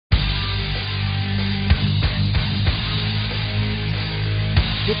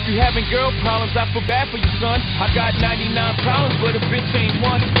If you having girl problems, I feel bad for you, son. I got 99 problems, but a bitch ain't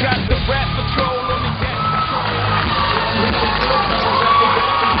one. Got the rap patrol on the gas.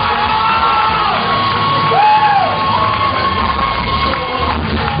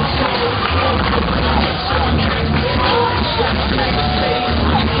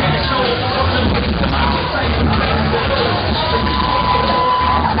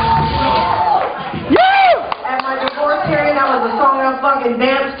 Fucking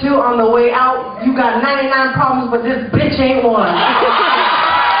dance to on the way out. You got 99 problems, but this bitch ain't one.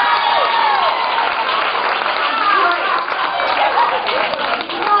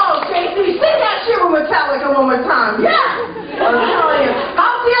 No, JC, sing that shit with Metallica one more time. Yeah! I'm telling you.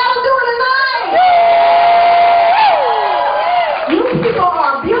 How's y'all doing tonight? You people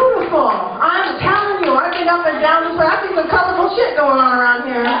are beautiful. I'm telling you. I've been up and down this way. I see some colorful shit going on around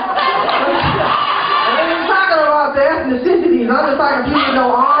here. The ethnicities. I'm just talking people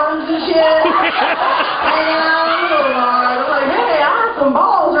no arms and shit. Hanging out on the boulevard. I'm like, hey, I have some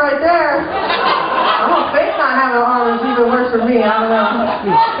balls right there. I don't fake not having arms even worse for me. I don't know.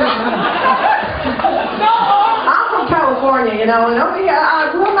 I'm from California, you know, and I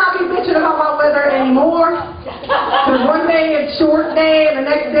will not be bitching about my weather anymore. Because one day it's short day, and the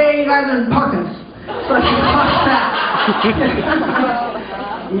next day you guys are in Parkins. So you fuck that.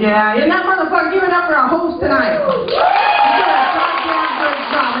 Yeah, isn't that motherfucker giving up for a host tonight? You did a goddamn great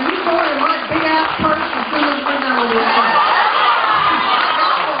job. And he's going in my big ass purse as soon as we're done with this fight.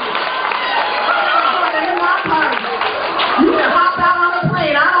 In my purse. You can hop out on the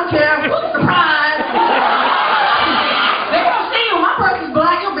plane. I don't care. Surprise! They don't see you. My purse is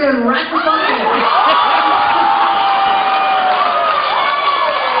black. You'll be right the fuck in.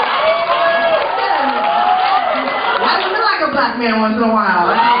 Black man once in a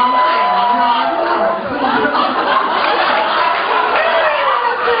while. I'm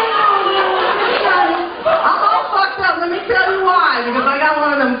all fucked up. Let me tell you why. Because I got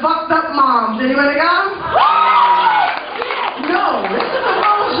one of them fucked up moms. Anybody got them? No, this is the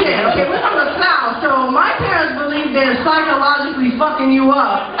bullshit. Okay, we're from the South, so my parents believe they're psychologically fucking you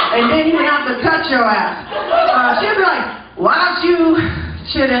up, and then you have to touch your ass. She'd be like, why don't you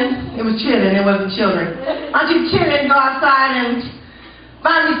chillin'? It was chillin', it wasn't children. Why don't you chillin', go outside and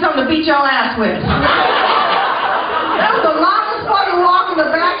find me something to beat your ass with? That was the longest fucking walk in the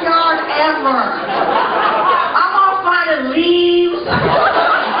backyard ever. I'm all finding leaves,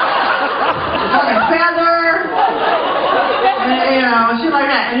 fucking feather, and, you know, shit like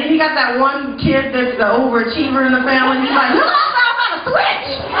that. And then you got that one kid that's the overachiever in the family. He's like, look outside, I'm about to switch.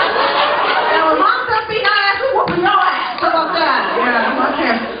 And when mom's done beating our ass, we're whooping your ass. How about that? Yeah,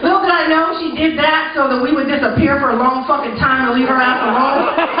 okay. Little did I know she did that so that we would disappear for a long fucking time and leave her ass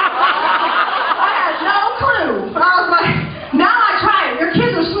alone. I had no clue. I was like, now I try it. Your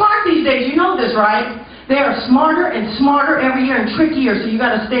kids are smart these days. You know this, right? They are smarter and smarter every year and trickier, so you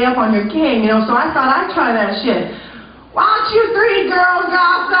got to stay up on your game, you know. So I thought I'd try that shit. Why don't you three girls go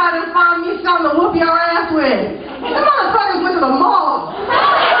outside and find me something to whoop your ass with? The motherfuckers went to the mall.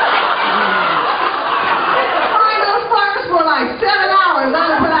 For like 7 hours, I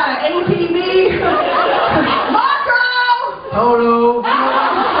done put out an APB. Marco! Polo.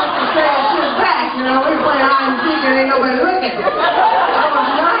 Saying shit back, you know. We playing hide and seek and ain't nobody looking. I was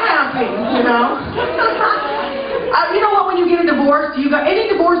not happy, you know. You know what? When you get a divorce, do you got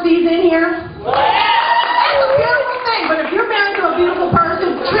any divorcees in here? That's a beautiful thing. But if you're married to a beautiful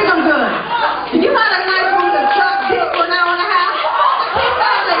person, treat them good. If you got a nice one to chuck dick for an hour and a half, keep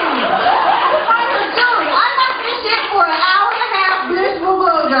that lady. For an hour and a half blissful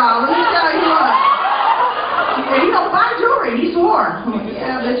blowjob. Let me tell you what. He don't buy jewelry. He swore.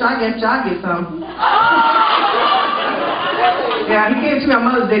 Yeah, bitch, I get some. Yeah, he gave it to me on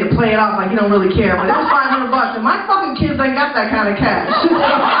Mother's Day to play it off like he don't really care. But it was $500, and my fucking kids ain't got that kind of cash.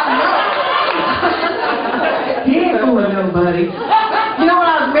 He ain't fooling nobody. You know, when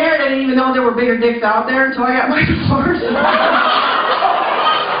I was married, I didn't even know there were bigger dicks out there until I got my divorce.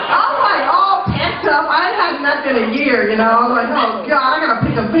 I hadn't met in a year, you know. I was like, oh God, I gotta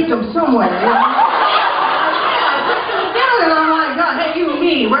pick a victim somewhere, you know. And I'm like, God, hey, you and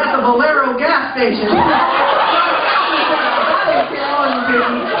me, we're at the Valero gas station.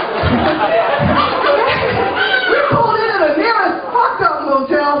 We pulled into the nearest fucked up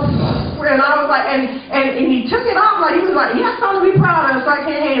motel, and I was like, and he took it off like he was like, he has something to be proud of, so I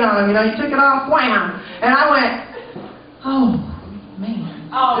can't hate on him, you know. He took it off, wham, and I went, oh man.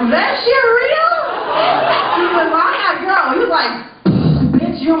 Oh, is that shit real? He was like, girl. He was like,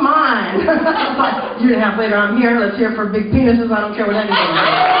 bitch, you're mine. I was like, a year and a half later, I'm here. Let's hear for big penises. I don't care what anything is.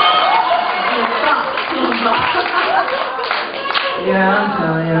 Yeah, I'm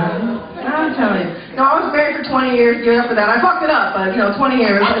telling you. I'm telling you. No, I was married for 20 years. Give it up for that. I fucked it up, but, 20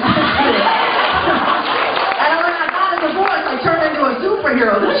 years. And when I got a divorce, I turned into a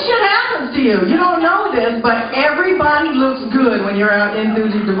superhero. This shit happens to you. You don't know this, but everybody looks good when you're out into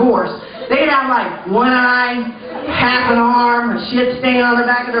the divorce. They'd have, like, one eye, half an arm, a shit stain on the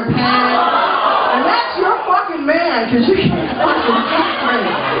back of their pants. And that's your fucking man, because you can't fucking see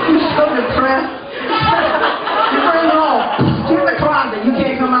straight. You're so depressed. Your friends are all, get in the closet. You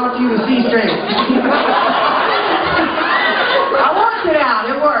can't come out till you can see straight. I worked it out.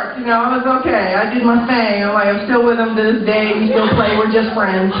 It worked. It was okay. I did my thing. I'm still with him to this day. We still play. We're just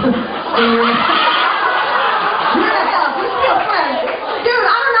friends. You're the hell. We're still friends. Dude,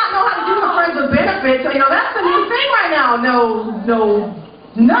 I do not know how to do with friends with benefits. So, that's the new thing right now.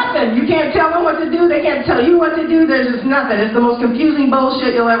 Nothing. You can't tell them what to do. They can't tell you what to do. There's just nothing. It's the most confusing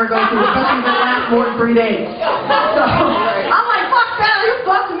bullshit you'll ever go through, especially if it lasts more than 3 days. So, I'm like, fuck that. You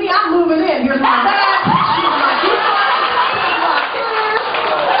fucked me. I'm moving in. Here's my bag. She's like, you fucked me.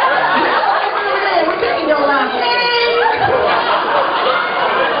 We're taking your last name.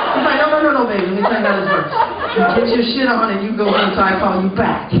 He's like, no, baby. Let me tell you how this works. You get your shit on and you go in until I call you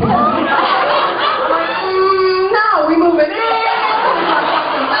back.